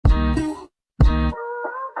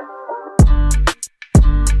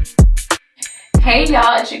Hey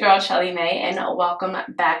y'all, it's your girl Shelly May and welcome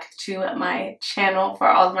back to my channel for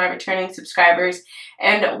all of my returning subscribers,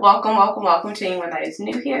 and welcome to anyone that is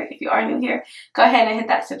new here. If you are new here, go ahead and hit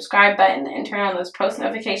that subscribe button and turn on those post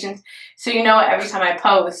notifications so you know every time I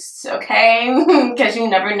post, okay? Because you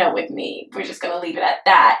never know with me. We're just gonna leave it at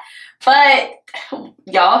that. But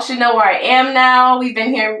y'all should know where I am now. We've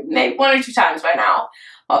been here maybe 1 or 2 times by now.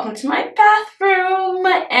 Welcome to my bathroom,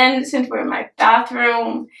 and since we're in my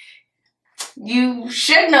bathroom, you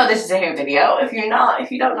should know this is a hair video. If you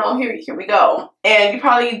don't know, here we go. And you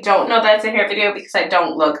probably don't know that's a hair video because I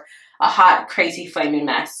don't look a hot, crazy, flaming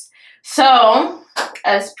mess. So,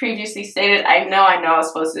 as previously stated, I know I was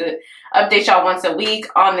supposed to update y'all once a week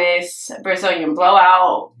on this Brazilian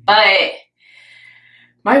blowout, but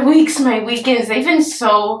my weekends, they've been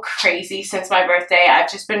so crazy since my birthday.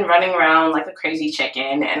 I've just been running around like a crazy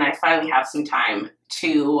chicken, and I finally have some time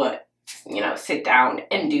to sit down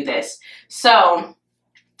and do this. So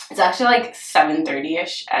it's actually like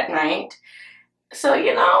 7:30ish at night. So,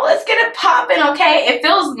 let's get it popping, okay? It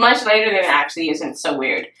feels much later than it actually is, and it's so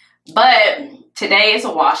weird. But today is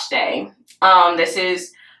a wash day. This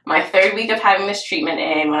is my 3rd week of having this treatment,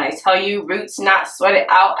 and when I tell you roots not sweat it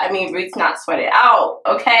out, I mean roots not sweat it out,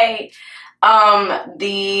 okay?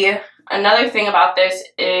 Another thing about this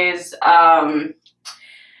is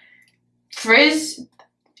frizz.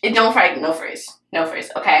 No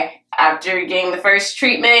frizz, okay? After getting the first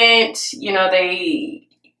treatment,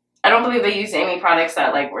 I don't believe they used any products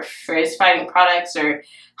that were frizz fighting products or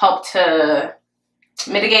help to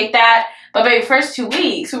mitigate that. But by the first 2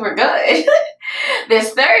 weeks, we were good.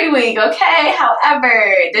 This 3rd week, okay?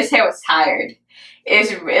 However, this hair was tired.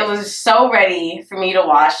 It was so ready for me to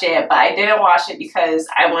wash it, but I didn't wash it because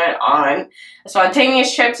I went on a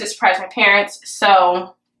spontaneous trip to surprise my parents,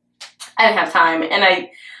 so I didn't have time. And I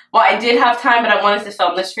did have time, but I wanted to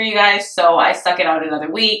film this for you guys, so I stuck it out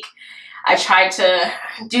another week. I tried to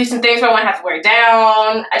do some things where I wouldn't have to wear it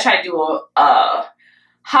down. I tried to do a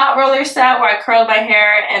hot roller set where I curled my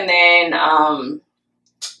hair and then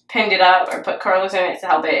pinned it up or put curlers in it to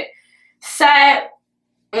help it set.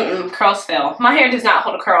 Curls fail. My hair does not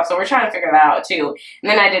hold a curl, so we're trying to figure that out too.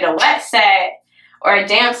 And then I did a wet set or a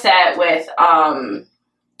damp set with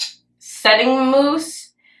setting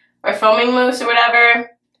mousse or foaming mousse or whatever.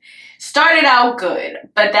 Started out good,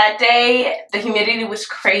 but that day the humidity was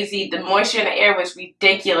crazy. The moisture in the air was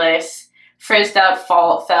ridiculous. Frizzed up,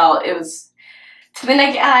 fell. It was to the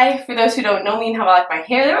naked eye. For those who don't know me and how I like my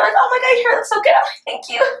hair, they were like, "Oh my god, your hair looks so good." I'm like, "Thank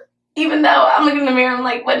you." Even though I'm looking in the mirror, I'm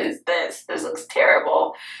like, "What is this? This looks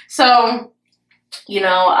terrible." So,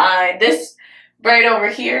 this braid over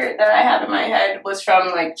here that I have in my head was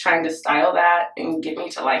from trying to style that and get me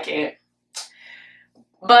to like it.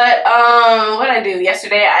 But what I do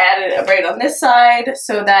yesterday, I added a braid on this side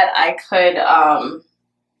so that I could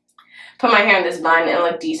put my hair in this bun and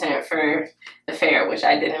look decent for the fair, which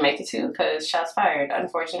I didn't make it to because shots fired,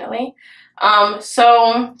 unfortunately.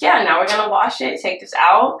 So yeah, now we're gonna wash it, take this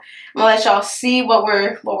out. I'm gonna let y'all see what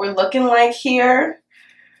we're looking like here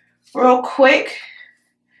real quick.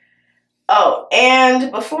 Oh,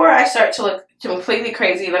 and before I start to look completely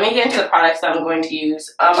crazy, let me get into the products that I'm going to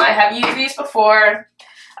use. I have used these before.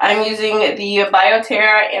 I'm using the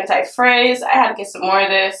Biotera Anti-Frizz. I had to get some more of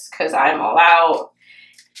this because I'm all out.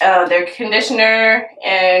 Their conditioner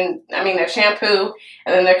their shampoo,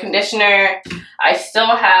 and then their conditioner. I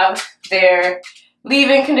still have their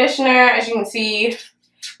leave-in conditioner. As you can see,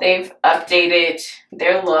 they've updated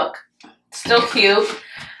their look. Still cute.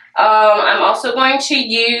 I'm also going to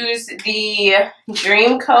use the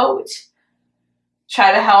Dream Coat.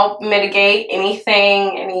 Try to help mitigate any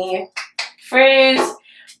frizz.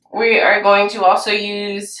 We are going to also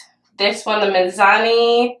use this one, the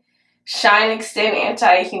Mizani Shine Extend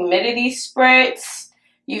Anti-Humidity Spritz.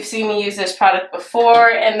 You've seen me use this product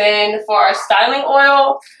before. And then for our styling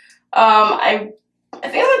oil, I think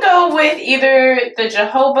I'm going to go with either the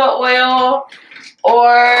Jojoba oil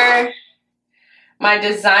or my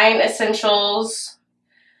Design Essentials.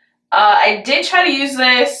 I did try to use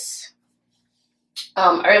this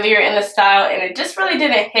earlier in the style, and it just really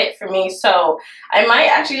didn't hit for me, so I might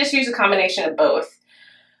actually just use a combination of both.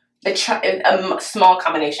 A small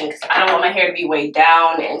combination, because I don't want my hair to be weighed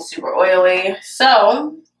down and super oily.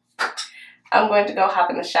 So I'm going to go hop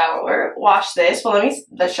in the shower, wash this. Well,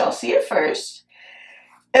 let y'all see it first,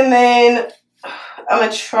 and then I'm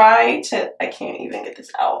gonna try to. I can't even get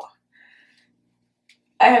this out.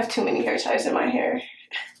 I have too many hair ties in my hair.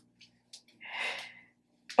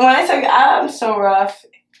 When I tell you I'm so rough,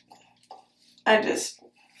 I just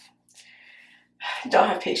don't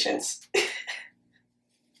have patience.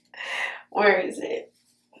 Where is it?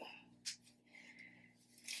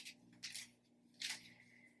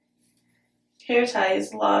 hair tie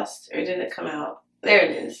is lost, or did it come out? There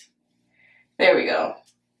it is. There we go.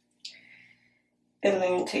 And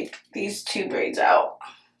then take these two braids out.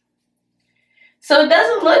 So it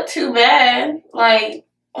doesn't look too bad. Like,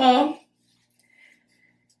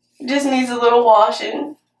 just needs a little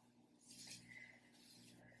washing.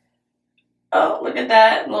 Oh, look at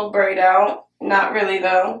that little braid out. Not really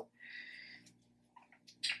though.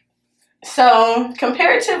 So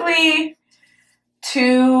comparatively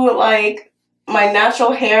to like my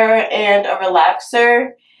natural hair and a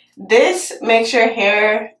relaxer, this makes your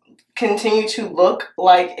hair continue to look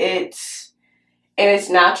like it's in its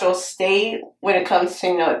natural state when it comes to,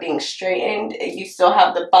 you know, it being straightened. You still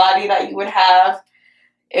have the body that you would have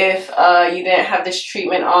if you didn't have this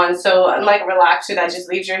treatment on. So unlike a relaxer that just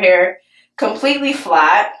leaves your hair completely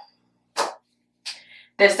flat,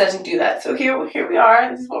 this doesn't do that. So here we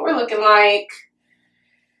are. This is what we're looking like.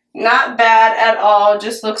 Not bad at all.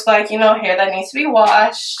 Just looks like, you know, hair that needs to be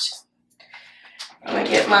washed. I'm gonna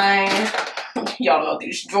get mine. Y'all know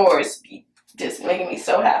these drawers be just making me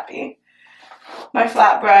so happy. My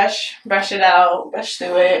flat brush, brush it out, brush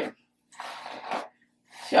through it.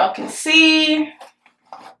 So y'all can see.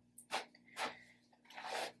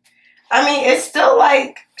 I mean, it's still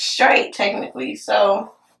like straight technically,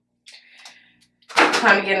 so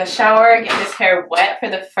time to get in the shower, get this hair wet for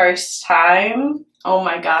the first time. Oh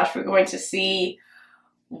my gosh, we're going to see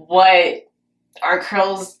what our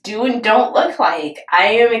curls do and don't look like. I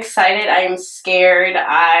am excited. I am scared.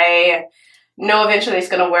 I know eventually it's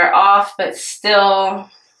going to wear off, but still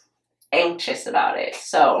anxious about it.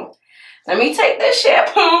 So let me take this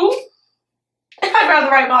shampoo. I'd rather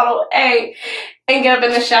the right bottle, and get up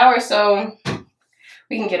in the shower so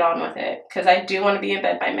we can get on with it. Because I do want to be in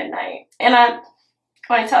bed by midnight. And I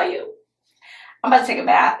tell you, I'm about to take a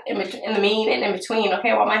bath in between,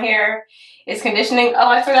 okay, while my hair is conditioning. Oh,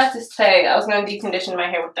 I forgot to say, I was going to decondition my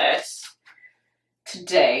hair with this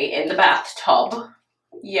today in the bathtub.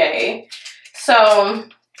 Yay. So,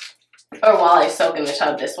 or while I soak in the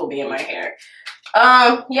tub, this will be in my hair.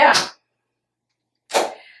 Yeah.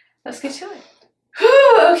 Let's get to it.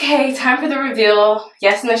 Whew, okay, time for the reveal.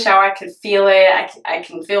 Yes, in the shower, I could feel it. I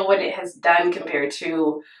can feel what it has done compared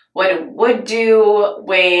to what it would do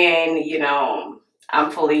when, you know,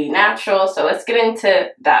 I'm fully natural. So let's get into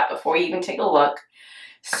that before you even take a look.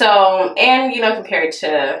 So, and, you know, compared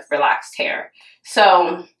to relaxed hair.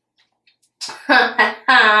 So,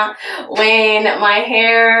 when my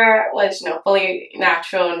hair was, you know, fully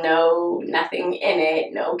natural, nothing in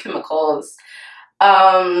it, no chemicals,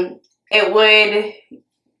 it would,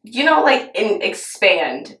 you know, like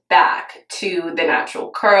expand back to the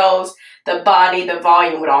natural curls, the body, the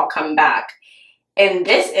volume would all come back. In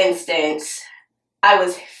this instance, I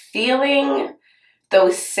was feeling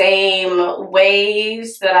those same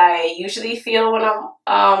waves that I usually feel when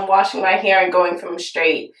I'm washing my hair and going from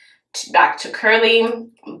straight back to curly,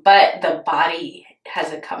 but the body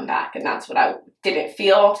hasn't come back, and that's what I didn't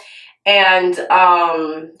feel. And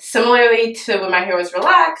similarly to when my hair was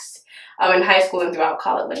relaxed, in high school and throughout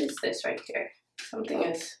college. What is this right here? Something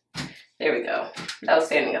is, there we go. That was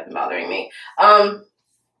standing up and bothering me.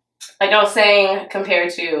 Like I was saying,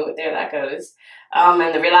 compared to, there that goes,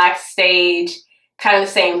 in the relaxed stage, kind of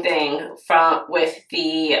the same thing with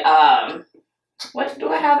the, what do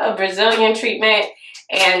I have? A Brazilian treatment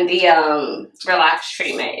and the relaxed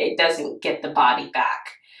treatment. It doesn't get the body back.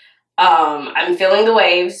 I'm feeling the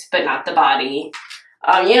waves, but not the body.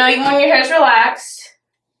 You know, even when your hair's relaxed,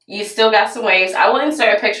 you still got some waves. I will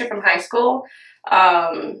insert a picture from high school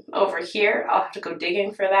over here. I'll have to go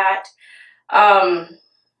digging for that.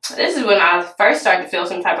 This is when I first started to feel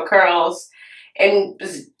some type of curls and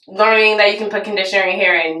was learning that you can put conditioner in your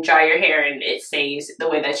hair and dry your hair and it stays the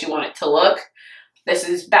way that you want it to look. This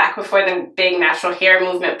is back before the big natural hair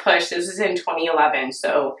movement push. This was in 2011,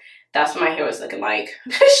 so that's what my hair was looking like.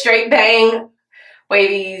 Straight bang,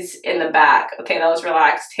 wavies in the back. Okay, that was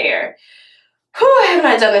relaxed hair. Whew, I have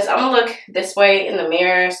not done this. I'm gonna look this way in the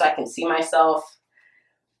mirror so I can see myself.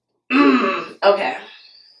 Okay.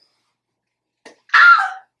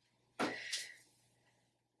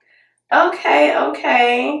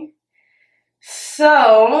 Okay.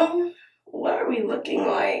 So, what are we looking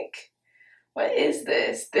like? What is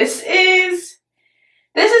this? This is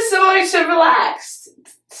similar to relaxed.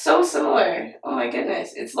 It's so similar. Oh my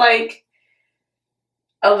goodness. It's like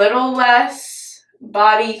a little less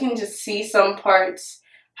body. You can just see some parts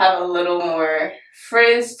have a little more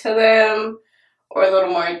frizz to them, or a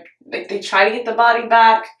little more, like they try to get the body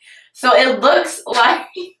back. So it looks like,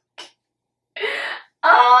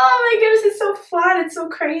 oh my goodness, it's so flat. It's so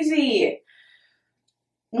crazy.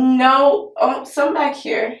 No, oh, some back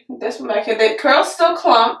here. This one back here. The curls still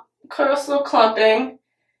clumping.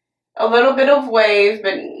 A little bit of wave,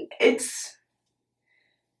 but it's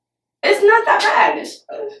not that bad.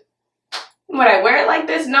 Would I wear it like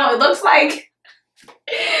this? No, it looks like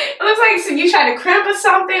so you try to crimp or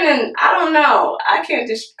something, and I don't know. I can't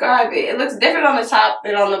describe it. It looks different on the top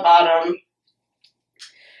than on the bottom.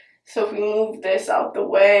 So if we move this out the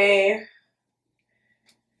way,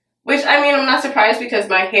 which, I mean, I'm not surprised because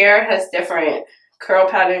my hair has different curl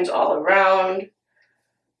patterns all around.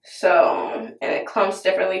 So, and it clumps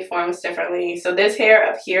differently, forms differently. So this hair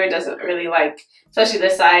up here doesn't really like, especially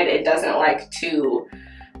this side, it doesn't like to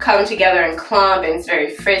come together and clump, and it's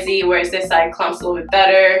very frizzy, whereas this side clumps a little bit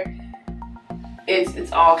better.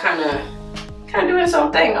 It's all kind of doing its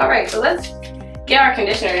own thing. All right, so let's get our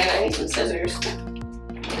conditioner in. I need some scissors.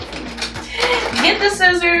 Get the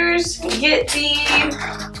scissors, get some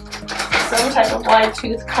type of wide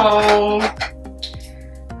tooth comb.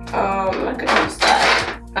 I'm not gonna use that.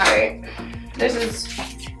 Alright, this is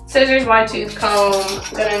scissors, wide tooth comb.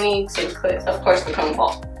 I'm gonna need some clips. Of course, the comb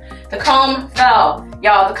fell. The comb fell.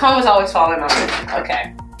 Y'all, the comb is always falling off.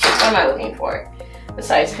 Okay, what am I looking for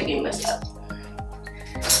besides picking this up?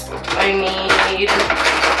 I need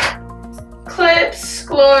clips,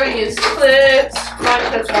 glorious clips. My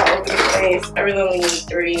clips are all over the place. I really only need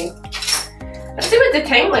 3. Let's see what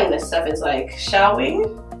detangling this stuff is like, shall we?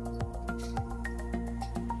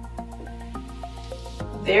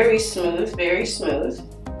 Very smooth, very smooth.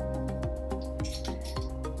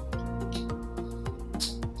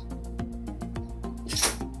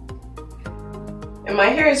 And my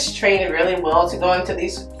hair is trained really well to go into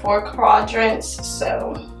these 4 quadrants,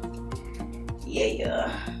 so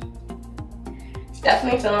yeah.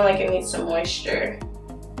 Definitely feeling like it needs some moisture.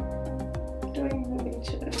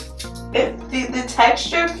 The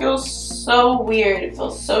texture feels so weird. It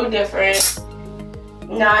feels so different.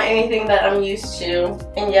 Not anything that I'm used to.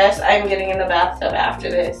 And yes, I'm getting in the bathtub after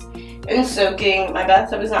this and soaking. My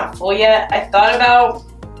bathtub is not full yet. I thought about,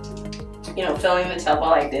 you know, filling the tub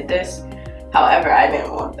while I did this. However, I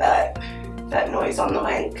didn't want that noise on the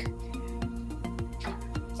mic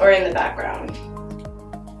or in the background.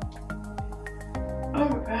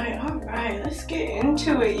 Alright, let's get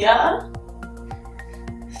into it, yeah?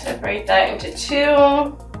 Separate that into 2.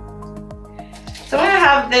 So I'm gonna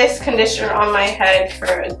have this conditioner on my head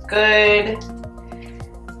for a good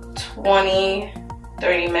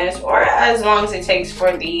 20-30 minutes, or as long as it takes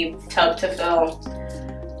for the tub to fill.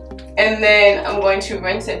 And then I'm going to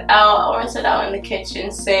rinse it out. I'll rinse it out in the kitchen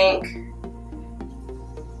sink.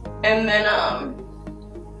 And then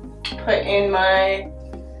put in my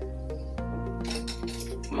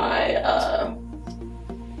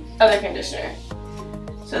other conditioner.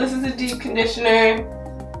 So this is a deep conditioner.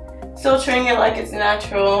 Still treating it like it's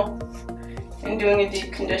natural and doing a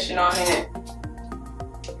deep condition on it.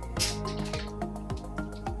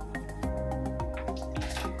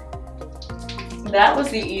 That was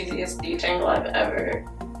the easiest detangle I've ever.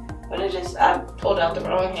 But I pulled out the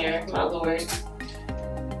wrong hair, my lord.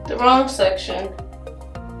 The wrong section.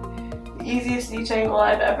 The easiest detangle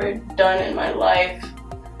I've ever done in my life.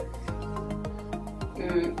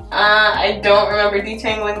 I don't remember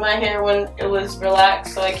detangling my hair when it was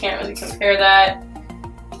relaxed, so I can't really compare that.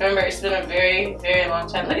 Remember, it's been a very, very long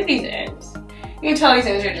time. Look at these ends. You can tell these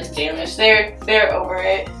ends are just damaged. They're over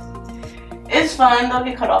it. It's fine. They'll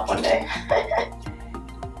get cut off one day.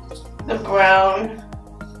 The brown.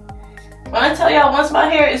 When I tell y'all, once my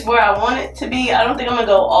hair is where I want it to be, I don't think I'm gonna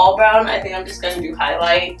go all brown. I think I'm just gonna do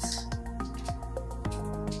highlights.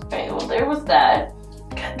 Okay, well, there was that.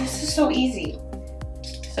 God, this is so easy.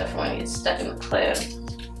 Except for when it gets stuck in the clip.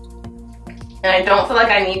 And I don't feel like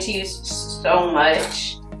I need to use so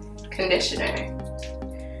much conditioner.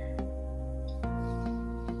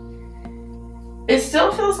 It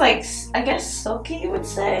still feels like, I guess, silky, you would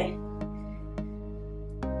say.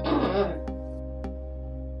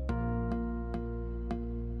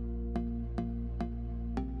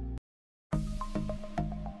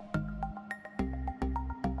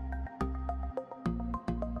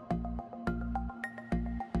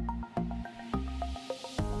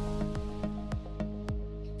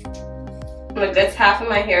 Like, that's half of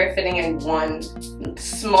my hair fitting in one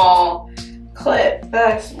small clip.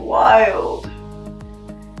 That's wild.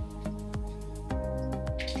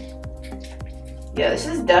 Yeah, this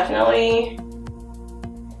is definitely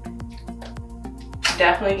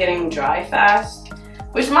getting dry fast,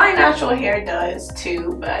 which my natural hair does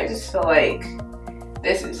too, but I just feel like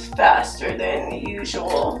this is faster than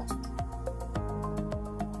usual.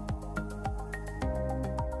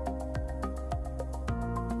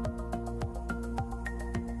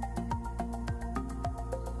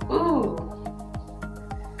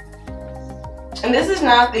 And this is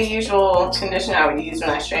not the usual conditioner I would use when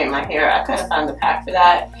I straighten my hair. I couldn't find the pack for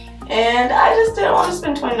that. And I just didn't want to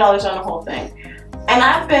spend $20 on the whole thing. And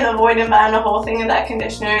I've been avoiding buying the whole thing of that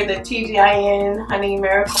conditioner, the TGIN Honey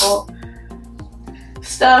Miracle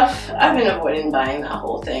stuff. I've been avoiding buying that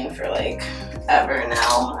whole thing for like ever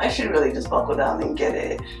now. I should really just buckle down and get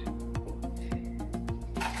it.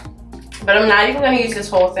 But I'm not even going to use this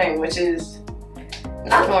whole thing, which is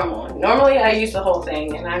not normal. Normally I use the whole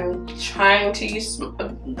thing, and I'm trying to use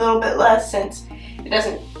a little bit less since it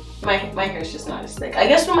doesn't, my hair is just not as thick. I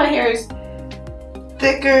guess when my hair is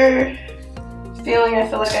thicker feeling, I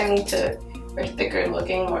feel like I need to, or thicker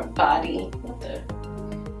looking, more body.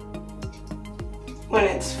 When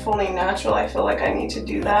it's fully natural, I feel like I need to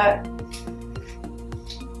do that.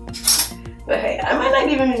 But hey, I might not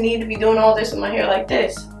even need to be doing all this with my hair like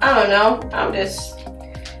this. I don't know. I'm just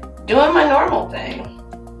doing my normal thing.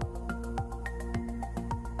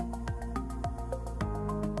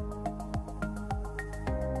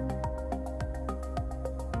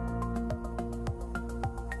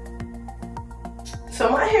 So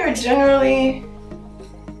my hair generally,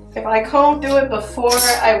 if I comb through it before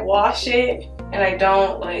I wash it, and I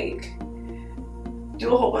don't like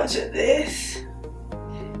do a whole bunch of this,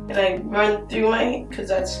 and I run through my, because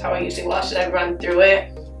that's how I usually wash it, I run through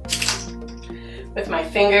it with my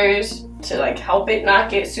fingers to like help it not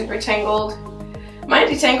get super tangled. My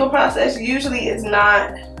detangle process usually is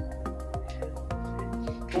not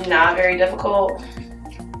very difficult,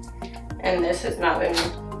 and this has not been,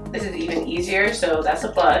 this is even easier, so that's a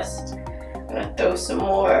plus. I'm gonna throw some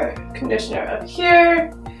more conditioner up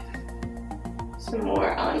here, some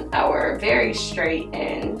more on our very straight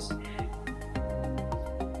ends.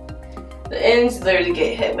 The ends literally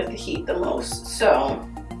get hit with the heat the most. So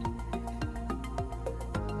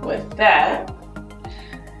with that,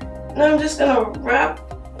 now I'm just gonna wrap,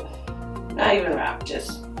 not even wrap,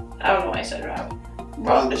 just, I don't know why I said wrap,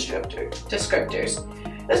 wrong descriptors. Just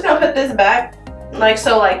gonna put this back like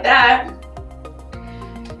so, like that,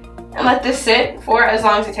 and let this sit for as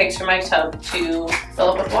long as it takes for my tub to fill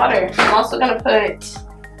up with water. I'm also gonna put,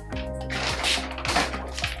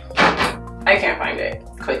 I can't find it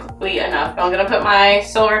quickly enough, but I'm gonna put my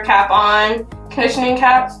silver cap on, conditioning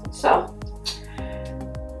cap, so.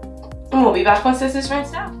 And we'll be back once this is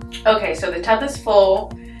rinsed out. Okay, so the tub is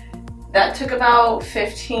full. That took about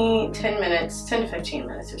 10 to 15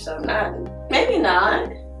 minutes or so. Maybe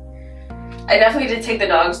not. I definitely did take the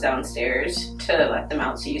dogs downstairs to let them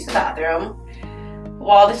out to use the bathroom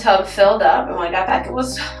while the tub filled up, and when I got back it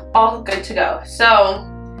was all good to go. So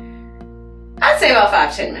I'd say about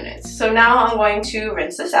 5-10 minutes. So now I'm going to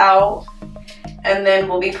rinse this out, and then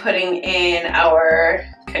we'll be putting in our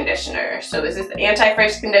conditioner. So this is the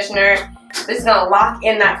Anti-Frizz conditioner. This is gonna lock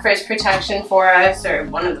in that frizz protection for us, or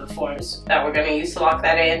one of the forms that we're gonna use to lock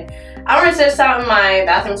that in. I'll rinse this out in my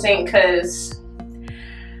bathroom sink because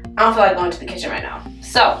I don't feel like going to the kitchen right now.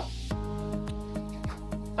 So,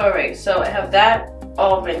 alright, so I have that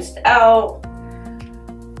all rinsed out.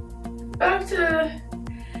 Back to,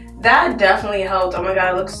 that definitely helped. Oh my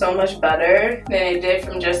god, it looks so much better than it did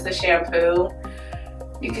from just the shampoo.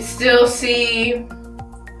 You can still see,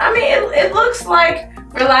 I mean, it looks like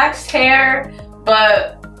relaxed hair,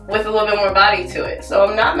 but with a little bit more body to it. So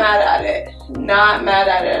I'm not mad at it. Not mad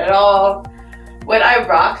at it at all. Would I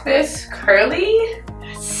rock this curly?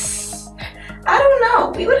 I don't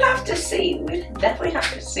know. We would have to see. We would definitely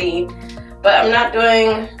have to see. But I'm not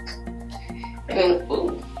doing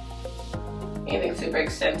anything super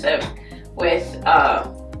extensive with,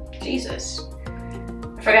 Jesus.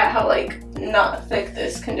 I forgot how like not thick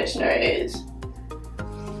this conditioner is.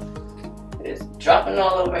 It's dropping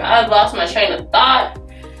all over. I lost my train of thought.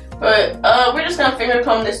 But we're just gonna finger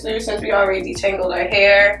comb this through since we already detangled our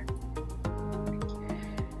hair.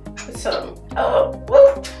 Put some,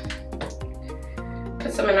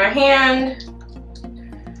 put some in our hand.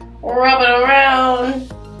 Rub it around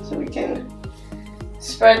so we can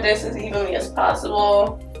spread this as evenly as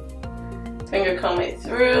possible. Finger comb it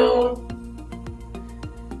through.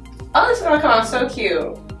 Oh, this is gonna come out so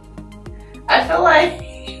cute. I feel like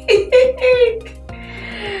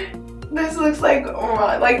this looks like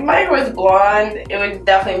my hair was blonde. It would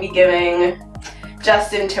definitely be giving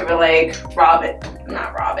Justin Timberlake,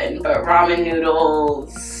 not Robin, but ramen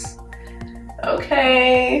noodles.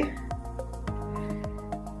 Okay.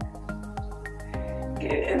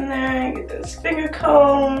 Get it in there, get this finger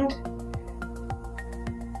combed.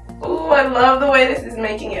 Ooh, I love the way this is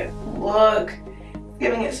making it look.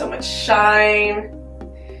 Giving it so much shine.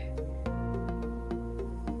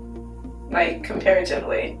 Like,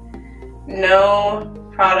 comparatively. No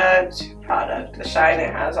product. The shine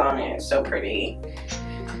it has on it is so pretty.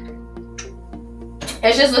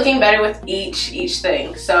 It's just looking better with each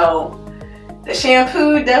thing. So the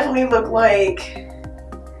shampoo definitely looked like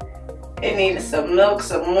it needed some milk,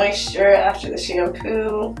 some moisture after the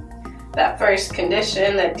shampoo. That first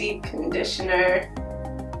condition, that deep conditioner,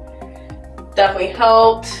 definitely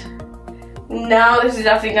helped. Now this is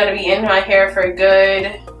definitely going to be in my hair for a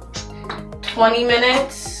good 20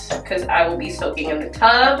 minutes because I will be soaking in the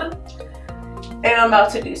tub. And I'm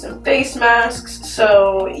about to do some face masks.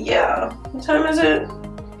 So yeah, what time is it?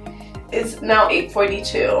 It's now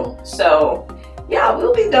 8:42. So yeah,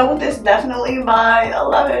 we'll be done with this definitely by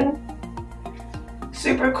 11.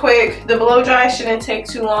 Super quick. The blow dry shouldn't take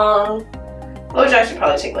too long. Blow dry should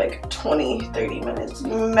probably take like 20-30 minutes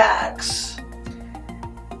max.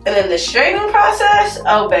 And then the straightening process,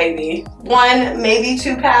 oh baby, 1 maybe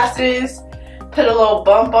 2 passes. Put a little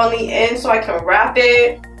bump on the end so I can wrap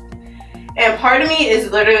it. And part of me is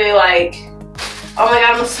literally like, oh my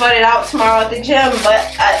god, I'm gonna sweat it out tomorrow at the gym, but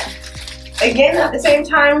again, at the same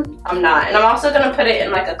time, I'm not. And I'm also gonna put it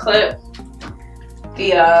in like a clip,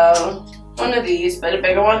 one of these, but a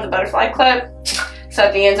bigger one, the butterfly clip, so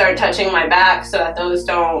that the ends aren't touching my back, so that those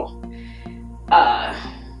don't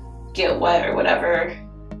get wet or whatever.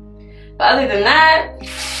 But other than that,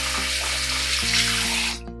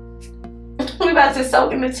 we're about to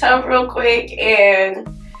soak in the tub real quick and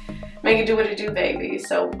make it do what it do, baby.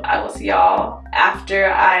 So I will see y'all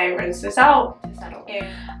after I rinse this out.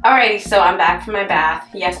 Alrighty, so I'm back from my bath.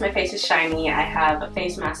 Yes, my face is shiny. I have a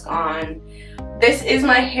face mask on. This is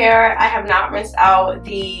my hair. I have not rinsed out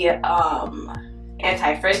the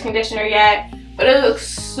Anti-Frizz conditioner yet, but it looks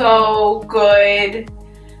so good.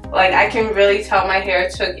 Like, I can really tell my hair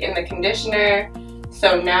took in the conditioner.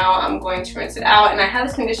 So now I'm going to rinse it out. And I had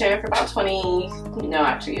this conditioner for about 20, no,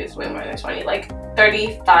 actually it was way more than 20, like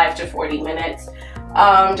 35 to 40 minutes.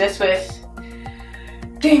 Just with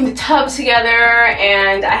getting the tub together,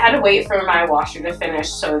 and I had to wait for my washer to finish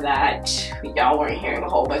so that y'all weren't hearing a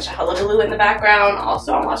whole bunch of hullabaloo in the background.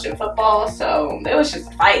 Also, I'm watching football, so it was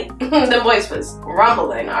just a fight. The voice was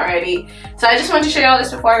rumbling already. So I just wanted to show y'all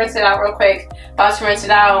this before I rinse it out real quick. About to rinse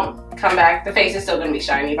it out, come back. The face is still gonna be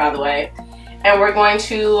shiny, by the way. And we're going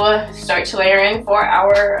to start to layer in for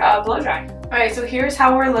our blow dry. Alright, so here's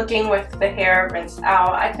how we're looking with the hair rinsed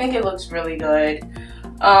out. I think it looks really good.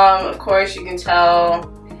 Of course, you can tell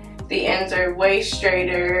the ends are way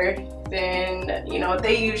straighter than, you know, what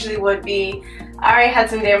they usually would be. I already had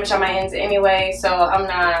some damage on my ends anyway, so I'm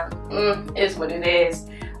not, is what it is.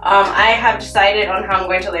 I have decided on how I'm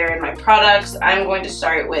going to layer in my products. I'm going to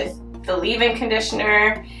start with the leave-in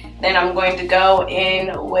conditioner, then I'm going to go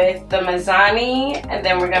in with the Mizani, and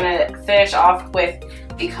then we're gonna finish off with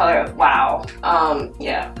the Color of Wow.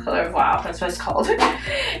 Yeah, Color of Wow, that's what it's called. And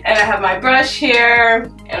I have my brush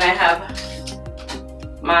here, and I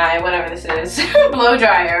have my, whatever this is, blow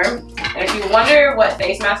dryer. And if you wonder what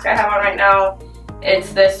face mask I have on right now,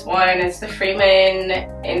 it's this one. It's the Freeman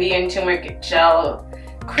Indian Turmeric Gel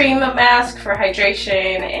Cream Mask for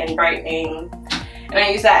hydration and brightening. And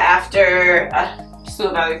I use that after a slew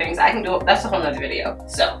of other things. I can do it, that's a whole nother video.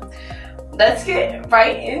 So let's get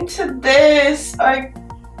right into this. Our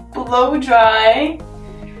blow dry.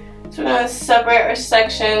 So we're gonna separate our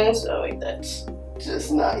sections. Oh wait, that's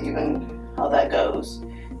just not even how that goes.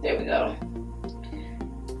 There we go.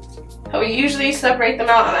 How we usually separate them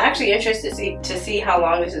out. I'm actually interested to see how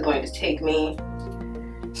long this is going to take me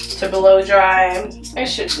to blow dry. It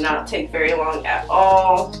should not take very long at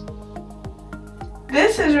all.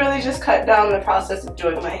 This has really just cut down the process of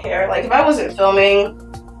doing my hair. Like, if I wasn't filming,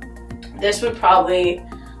 this would probably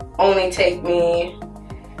only take me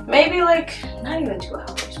maybe like not even 2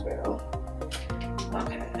 hours, bro.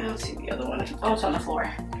 Okay, I don't see the other one. Oh, it's on the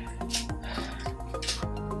floor.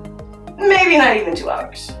 Maybe not even 2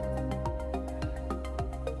 hours,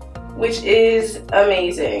 which is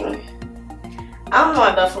amazing. I don't know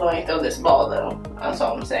why Buffalo ain't throw this ball though. That's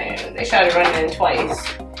all I'm saying. They tried to run it in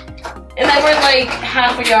twice, and they were like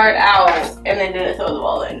half a yard out, and then didn't throw the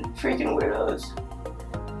ball in. Freaking weirdos.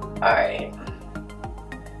 All right.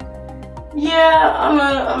 Yeah, I'm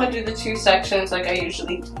gonna do the 2 sections like I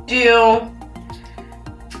usually do.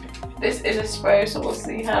 This is a spray, so we'll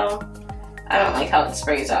see how. I don't like how it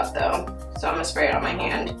sprays out though, so I'm gonna spray it on my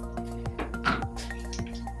hand.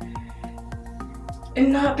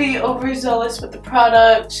 And not be overzealous with the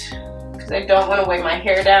product, because I don't want to weigh my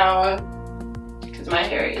hair down, because my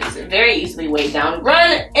hair is very easily weighed down.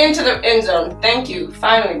 Run into the end zone. Thank you.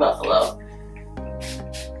 Finally, Buffalo.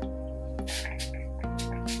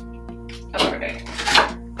 Okay.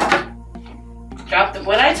 Drop the,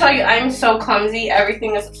 when I tell you I'm so clumsy,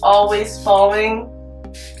 everything is always falling.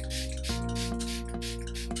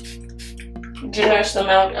 Generous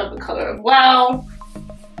amount of the color of Wow.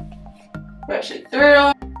 Brush it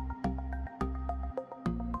through.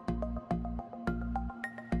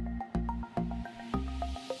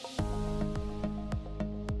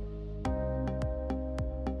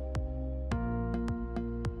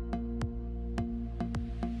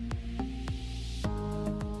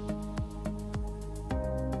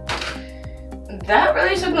 That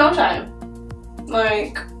really took no time.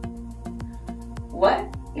 Like, what?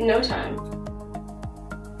 No time.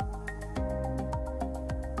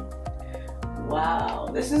 Wow,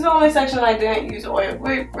 this is the only section I didn't use oil.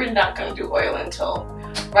 We're not gonna do oil until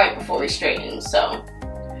right before we straighten, so.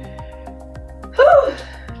 Whew.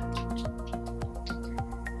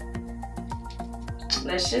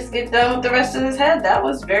 Let's just get done with the rest of this head. That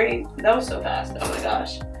was so fast, oh my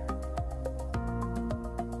gosh.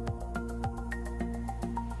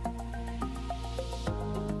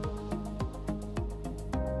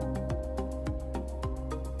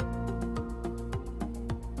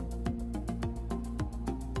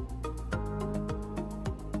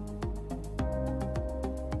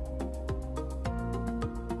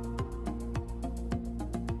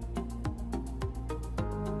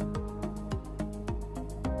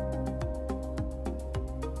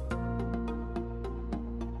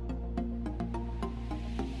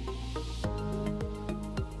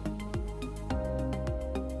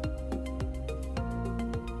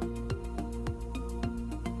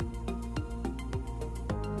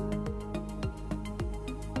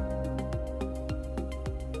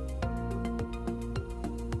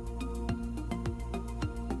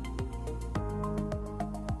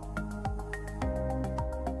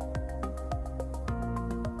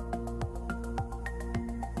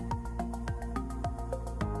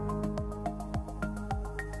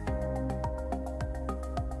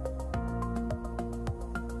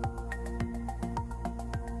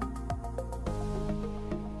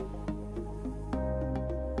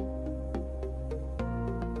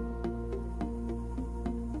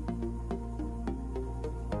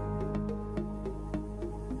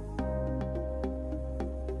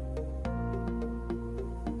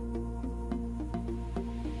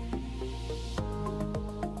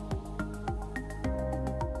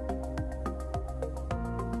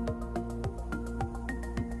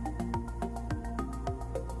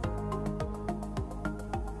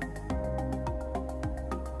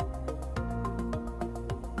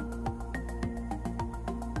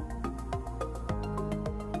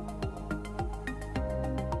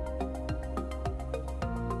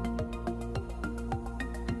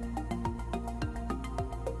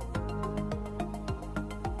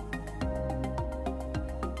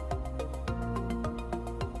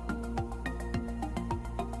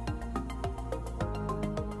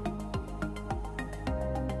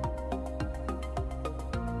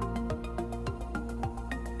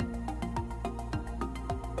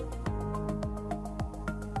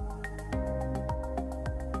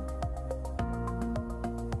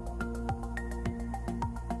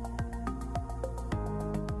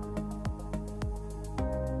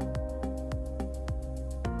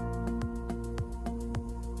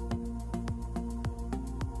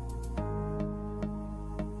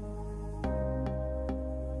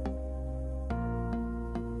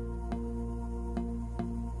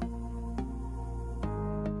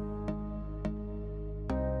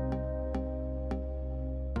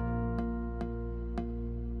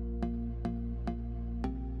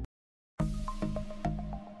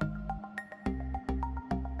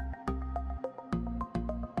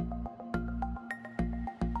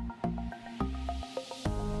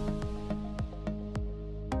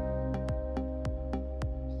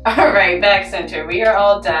 Alright, back center. We are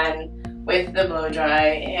all done with the blow dry,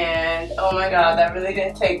 and oh my god, that really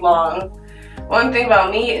didn't take long. One thing about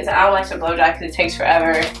me is I don't like to blow dry because it takes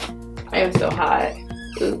forever. I am so hot.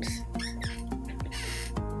 Oops.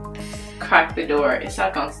 Crack the door. It's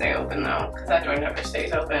not gonna stay open though, because that door never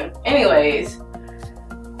stays open. Anyways.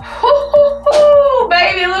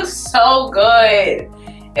 Baby, it looks so good.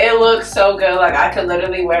 It looks so good. Like I could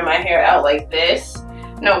literally wear my hair out like this.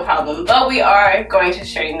 No problem. But we are going to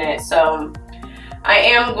straighten it. So I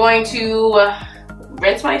am going to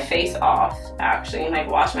rinse my face off, actually, and like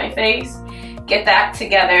wash my face. Get that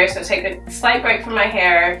together. So take a slight break from my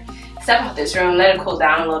hair. Step out this room, let it cool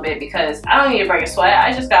down a little bit because I don't need to break a sweat.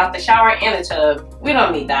 I just got out the shower and the tub. We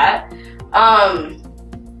don't need that.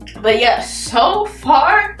 But yeah, so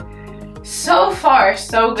far, so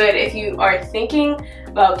good. If you are thinking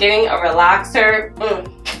about getting a relaxer,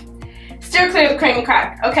 steer clear of the cream and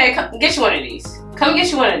crack. Okay, get you one of these. come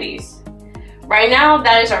get you one of these. Right now,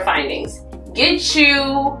 that is our findings. Get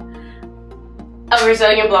you a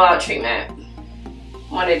Brazilian blowout treatment.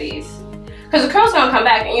 One of these. Because the curls gonna come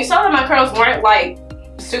back. And you saw that my curls weren't like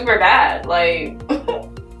super bad. Like,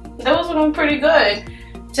 those were pretty good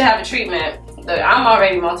to have a treatment. Look, I'm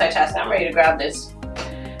already multitasking. I'm ready to grab this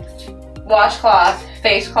washcloth,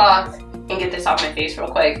 face cloth, and get this off my face real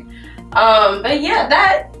quick. But yeah,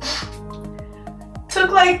 that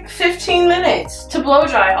took like 15 minutes to blow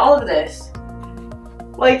dry all of this.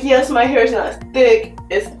 Like, yes, my hair is not thick,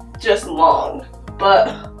 it's just long, but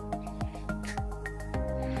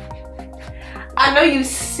I know you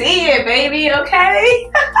see it, baby, okay?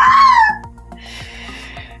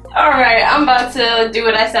 Alright, I'm about to do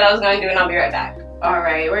what I said I was going to do, and I'll be right back.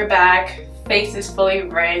 Alright, we're back. Face is fully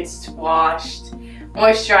rinsed, washed,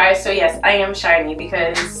 moisturized. So yes, I am shiny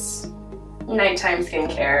because nighttime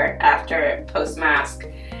skincare after post-mask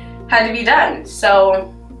had to be done.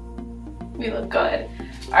 So we look good.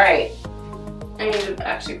 Alright, I need to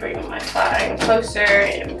actually bring my fine closer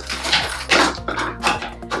and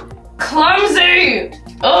clumsy!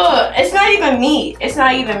 Oh, it's not even me. It's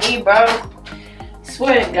not even me, bro. I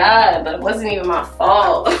swear to God, but it wasn't even my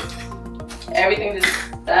fault. Everything just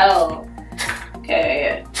fell.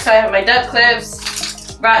 Okay, so I have my duck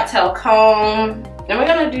clips, rat tail comb. Then we're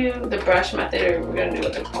gonna do the brush method, or we're gonna do it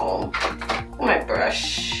with the comb. Oh, my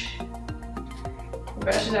brush. The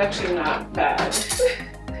brush is actually not bad.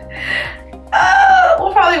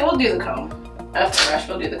 We'll do the comb. After the brush,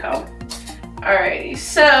 we'll do the comb. Alrighty,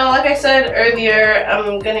 so like I said earlier,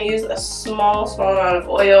 I'm gonna use a small amount of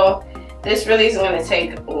oil. This really isn't gonna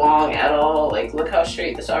take long at all. Like, look how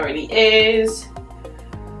straight this already is.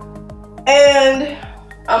 And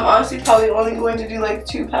I'm honestly probably only going to do like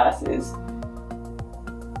 2 passes.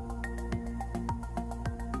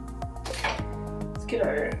 Let's get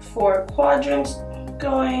our 4 quadrants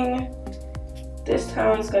going. This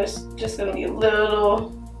time it's just gonna be a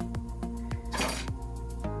little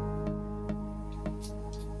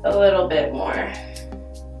bit more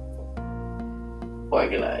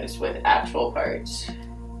organized with actual parts.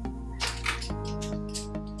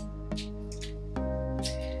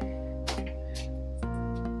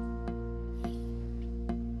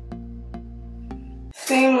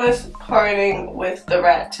 Seamless parting with the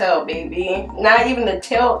rat tail, baby. Not even the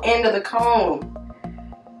tail end of the comb.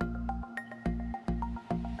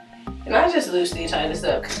 Can I just loosely tie this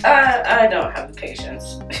up? I don't have the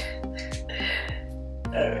patience.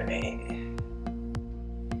 Alright.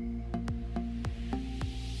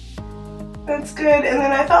 That's good. And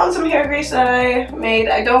then I found some hair grease that I made.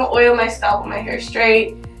 I don't oil my scalp when my hair is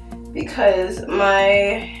straight because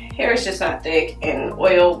my hair is just not thick and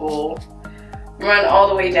oil will run all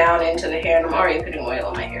the way down into the hair, and I'm already putting oil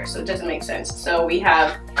on my hair, so it doesn't make sense. So we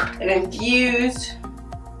have an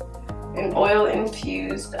oil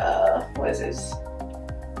infused, what is this?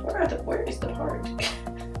 Where is the part?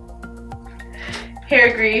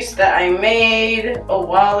 Hair grease that I made a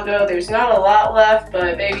while ago. There's not a lot left,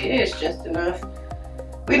 but baby, it is just enough.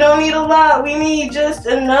 We don't need a lot, we need just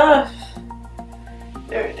enough.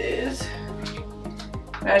 There it is.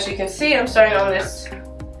 As you can see, I'm starting on this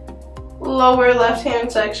lower left hand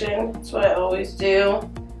section. That's what I always do.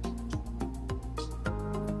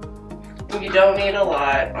 You don't need a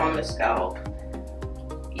lot on the scalp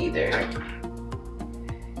either.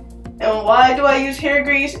 And why do I use hair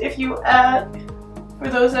grease? If you add, for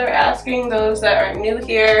those that are asking, those that are new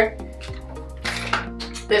here,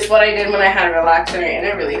 this is what I did when I had a relaxer, and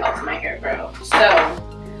it really helped my hair grow. So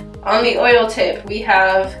on the oil tip, we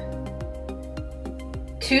have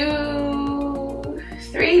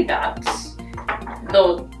 3 dots,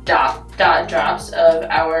 little dot drops of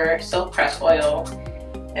our silk press oil,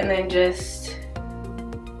 and then just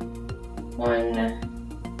 1,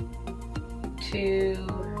 2,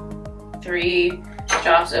 3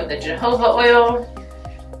 drops of the jojoba oil,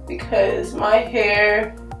 because my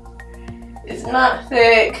hair is not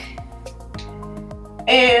thick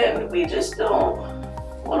and we just don't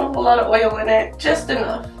want a whole lot of oil in it, just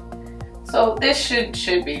enough. So this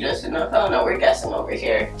should be just enough. I don't know, we're guessing over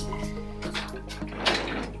here.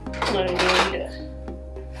 I'm gonna need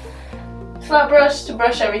a flat brush to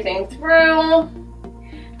brush everything through.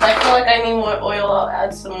 If I feel like I need more oil, I'll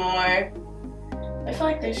add some more. I feel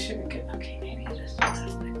like this should be good. Okay, maybe just a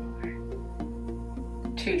little bit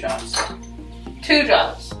more. 2 drops. 2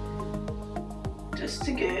 drops. Just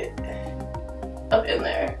to get up in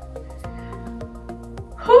there.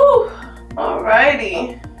 Whew!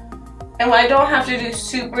 Alrighty. And I don't have to do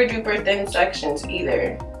super duper thin sections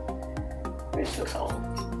either. Where's the comb?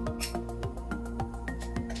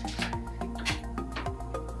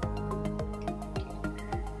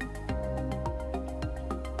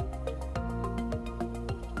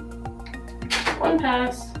 One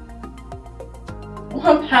pass.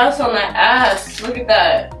 One pass on that ass. Look at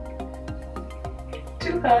that.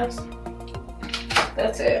 2 pass.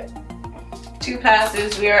 That's it. 2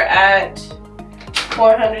 passes. We are at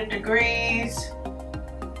 400 degrees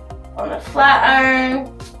on a flat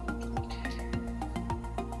iron.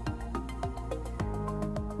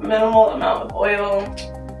 Minimal amount of oil.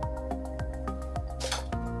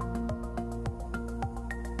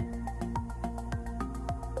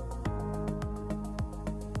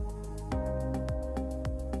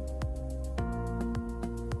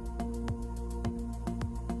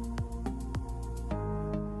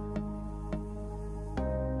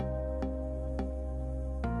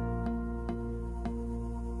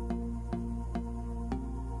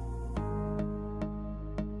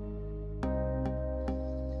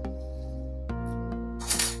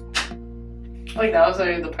 Like that was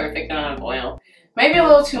literally the perfect amount of oil. Maybe a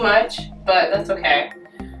little too much, but that's okay.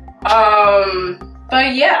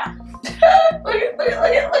 But yeah. look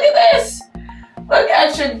at this. Look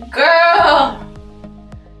at your girl.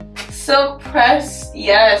 Silk press.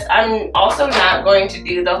 Yes, I'm also not going to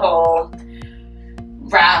do the whole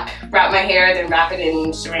wrap my hair, then wrap it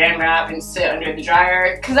in saran wrap and sit under the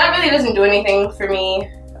dryer, because that really doesn't do anything for me,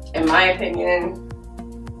 in my opinion.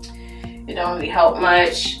 It don't really help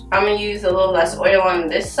much. I'm gonna use a little less oil on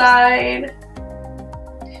this side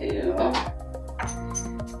too,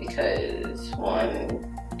 because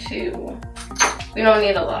 1, 2, we don't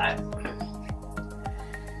need a lot.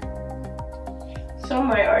 Some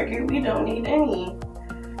might argue we don't need any.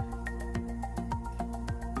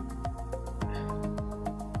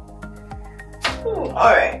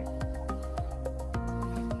 Alright.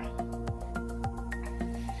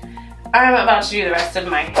 I'm about to do the rest of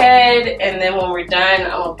my head, and then when we're done, I'm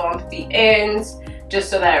gonna bump the ends just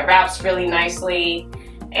so that it wraps really nicely.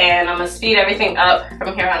 And I'm gonna speed everything up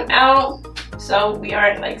from here on out so we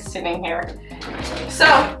aren't like sitting here. So,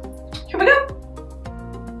 here we go.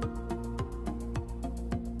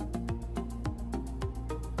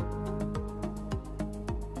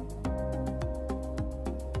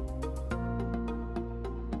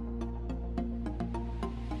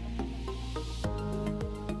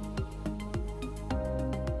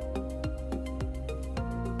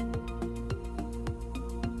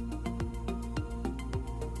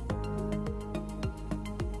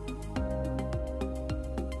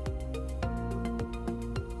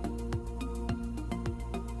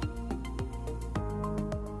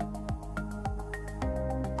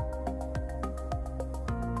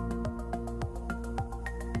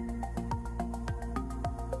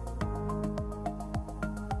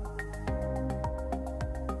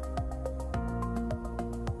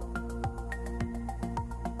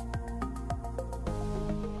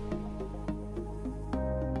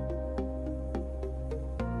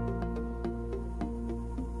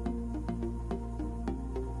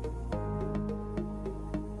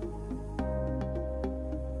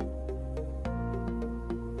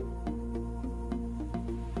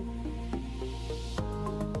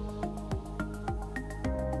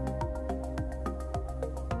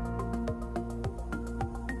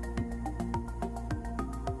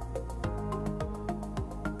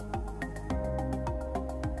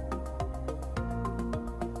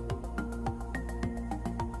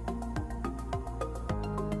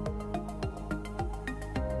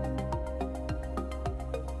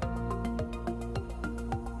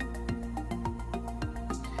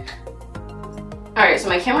 Alright, so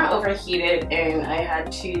my camera overheated and I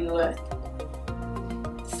had to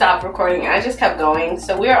stop recording. I just kept going.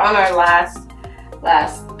 So we are on our last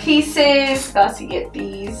pieces. About to get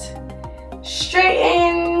these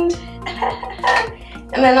straightened.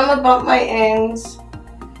 And then I'm gonna bump my ends.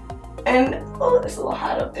 And oh, it's a little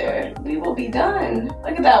hot up there. We will be done.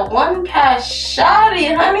 Look at that one pass shoddy,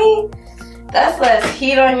 honey. That's less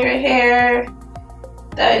heat on your hair.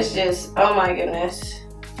 That is just, oh my goodness.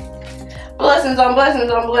 Blessings on blessings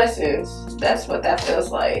on blessings. That's what that feels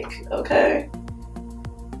like, okay?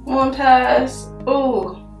 One pass.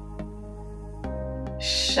 Ooh.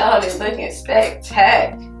 Shoddy looking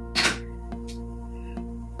spectacular.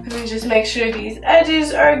 Let me just make sure these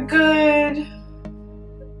edges are good.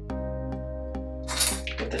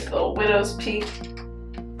 With this little widow's peak.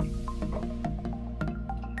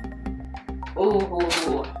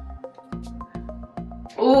 Ooh.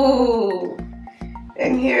 Ooh.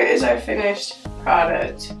 And here is our finished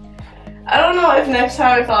product. I don't know if next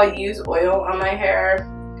time if I'll use oil on my hair,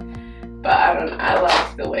 but I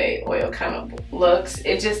like the way oil kind of looks.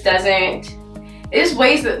 It just doesn't, it just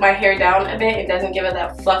weighs my hair down a bit. It doesn't give it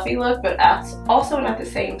that fluffy look, but also at the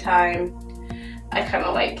same time, I kind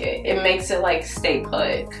of like it. It makes it like stay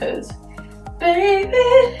put, because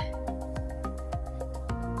baby.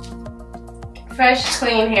 Fresh,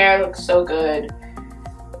 clean hair looks so good.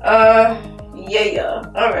 Yeah.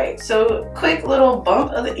 Alright, so quick little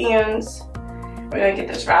bump of the ends. We're gonna get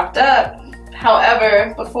this wrapped up.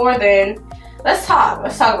 However, before then, let's talk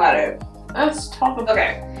about it.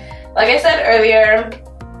 Okay. Like I said earlier,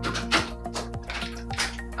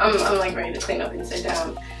 I'm like ready to clean up and sit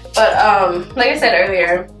down. But like I said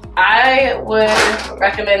earlier, I would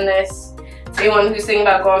recommend this to anyone who's thinking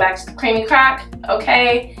about going back to the creamy crack.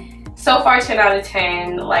 Okay. So far 10 out of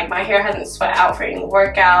 10. Like, my hair hasn't sweat out for any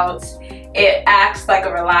workouts. It acts like a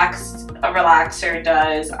relaxer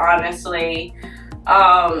does, honestly.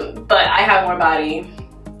 But I have more body.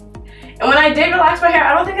 And when I did relax my hair,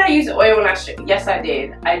 I don't think I used oil when I yes, I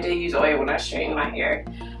did. I did use oil when I straightened my hair.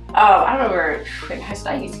 I remember when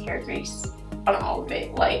I used hair grease on all of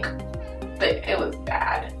it. Like, but it was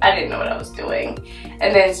bad. I didn't know what I was doing.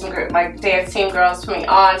 And then my dance team girls put me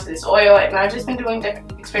on to this oil, and I've just been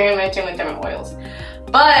experimenting with different oils.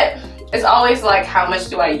 But it's always like, how much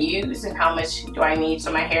do I use and how much do I need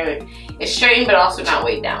so my hair is straightened but also not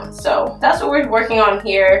weighed down. So that's what we're working on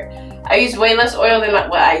here. I use way less oil than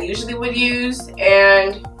what I usually would use,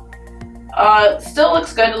 and still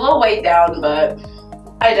looks good, a little weighed down, but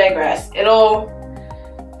I digress. It'll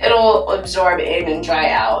absorb in and dry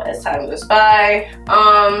out as time goes by.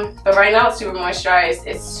 But right now it's super moisturized.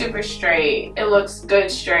 It's super straight. It looks good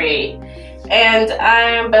straight. And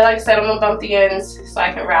but like I said, I'm gonna bump the ends so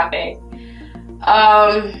I can wrap it.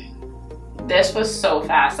 This was so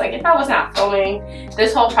fast. Like, if I was not filming,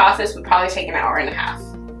 this whole process would probably take an hour and a half.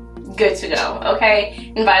 Good to go,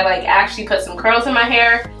 okay? And if I like actually put some curls in my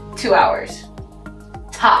hair, 2 hours.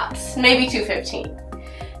 Tops, maybe 2:15.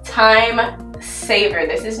 Time saver.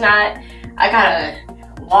 This is not, I gotta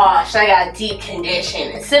wash, I gotta deep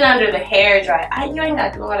condition and sit under the hair dry. You ain't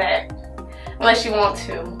gotta do all that unless you want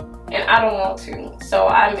to, and I don't want to, so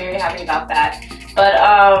I'm very happy about that. But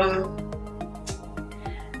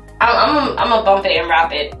I'm gonna bump it and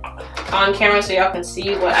wrap it on camera so y'all can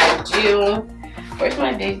see what I do. Where's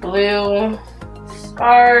my big blue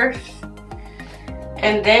scarf?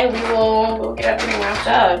 And then we'll get everything wrapped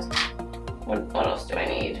up. What else do I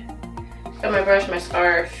need? Got my brush, my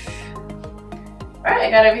scarf. Alright, I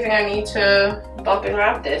got everything I need to bump and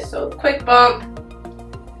wrap this. So quick bump.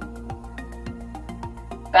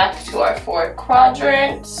 Back to our 4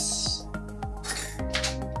 quadrants.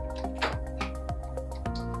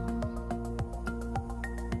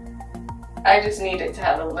 I just needed to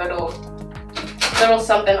have a little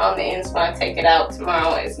something on the ends when I take it out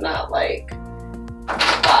tomorrow. It's not like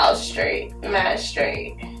wow straight, mad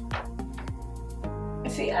straight.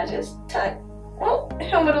 See, I just tuck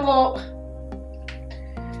him with a little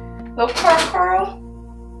curl.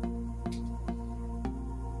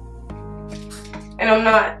 And I'm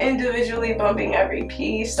not individually bumping every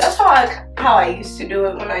piece. That's how I used to do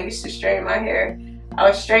it when I used to straighten my hair. I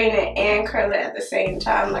would straighten it and curl it at the same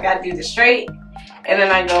time. Like, I'd do the straight, and then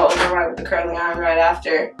I'd go over right with the curling iron right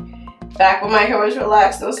after. Back when my hair was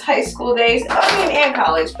relaxed, those high school days, I mean, and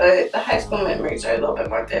college, but the high school memories are a little bit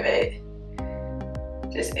more vivid.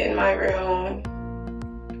 Just in my room,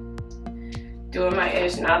 doing my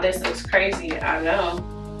edge. Now this looks crazy, I know.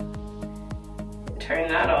 Turn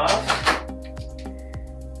that off.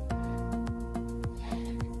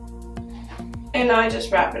 And now I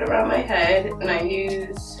just wrap it around my head, and I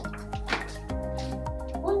use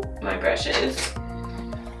my brushes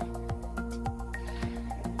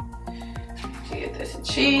to get this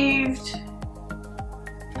achieved.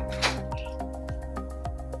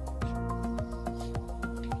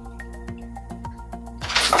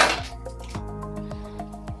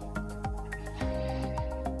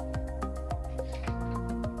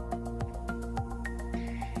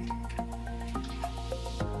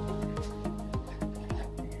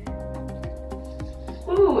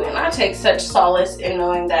 And I take such solace in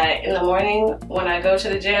knowing that in the morning when I go to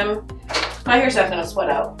the gym, my hair's not gonna sweat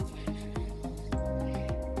out.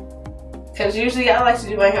 Because usually I like to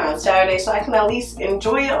do my hair on Saturday so I can at least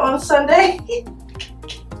enjoy it on Sunday.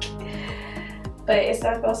 But it's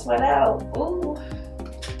not gonna sweat out. Ooh.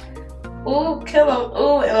 Ooh, kill them.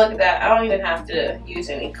 Ooh, and look at that. I don't even have to use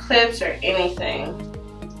any clips or anything.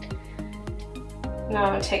 Now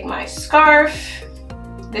I'm gonna take my scarf.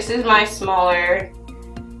 This is my smaller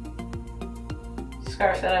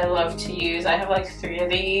scarf that I love to use. I have like 3 of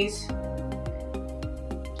these.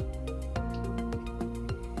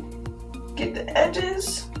 Get the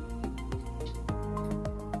edges.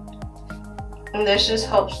 And this just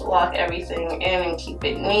helps lock everything in and keep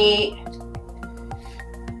it neat.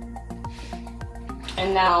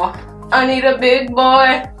 And now I need a big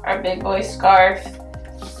boy. Our big boy scarf.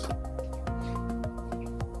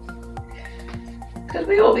 Because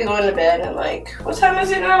we will be going to bed in like, what time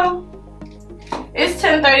is it now? It's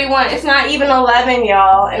 10:31. It's not even 11,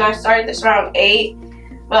 y'all. And I started this around 8.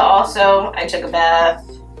 But also, I took a bath,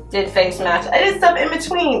 did face masks. I did stuff in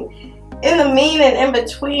between. In the mean and in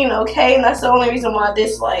between, okay? And that's the only reason why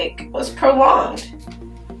this, like, was prolonged.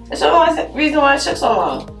 That's the only reason why it took so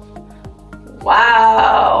long.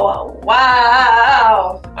 Wow.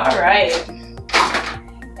 Wow. Alright.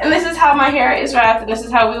 And this is how my hair is wrapped, and this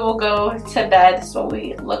is how we will go to bed. This is what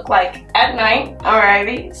we look like at night.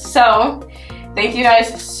 Alrighty. So, thank you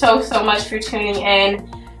guys so much for tuning in.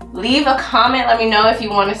 Leave a comment. Let me know if you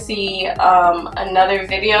want to see another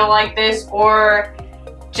video like this, or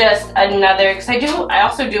just another, because I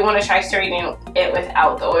also do want to try straightening it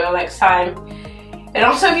without the oil next time. And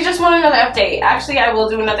also, if you just want another update, actually I will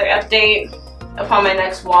do another update upon my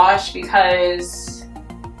next wash, because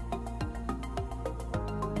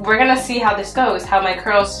we're gonna see how this goes, how my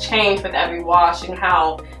curls change with every wash, and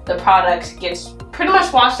how the product gets pretty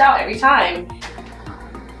much washed out every time.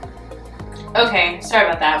 Okay, sorry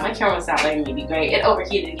about that. My camera was not letting me be great. It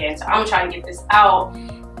overheated again, so I'm trying to get this out.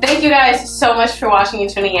 Thank you guys so much for watching and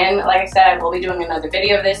tuning in. Like I said, I will be doing another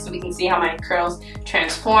video of this so we can see how my curls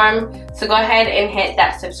transform. So go ahead and hit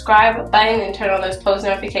that subscribe button and turn on those post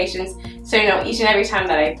notifications so you know each and every time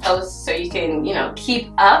that I post, so you can, you know, keep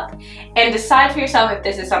up and decide for yourself if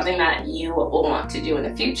this is something that you will want to do in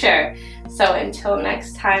the future. So until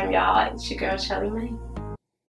next time, y'all, it's your girl Shelly Mae.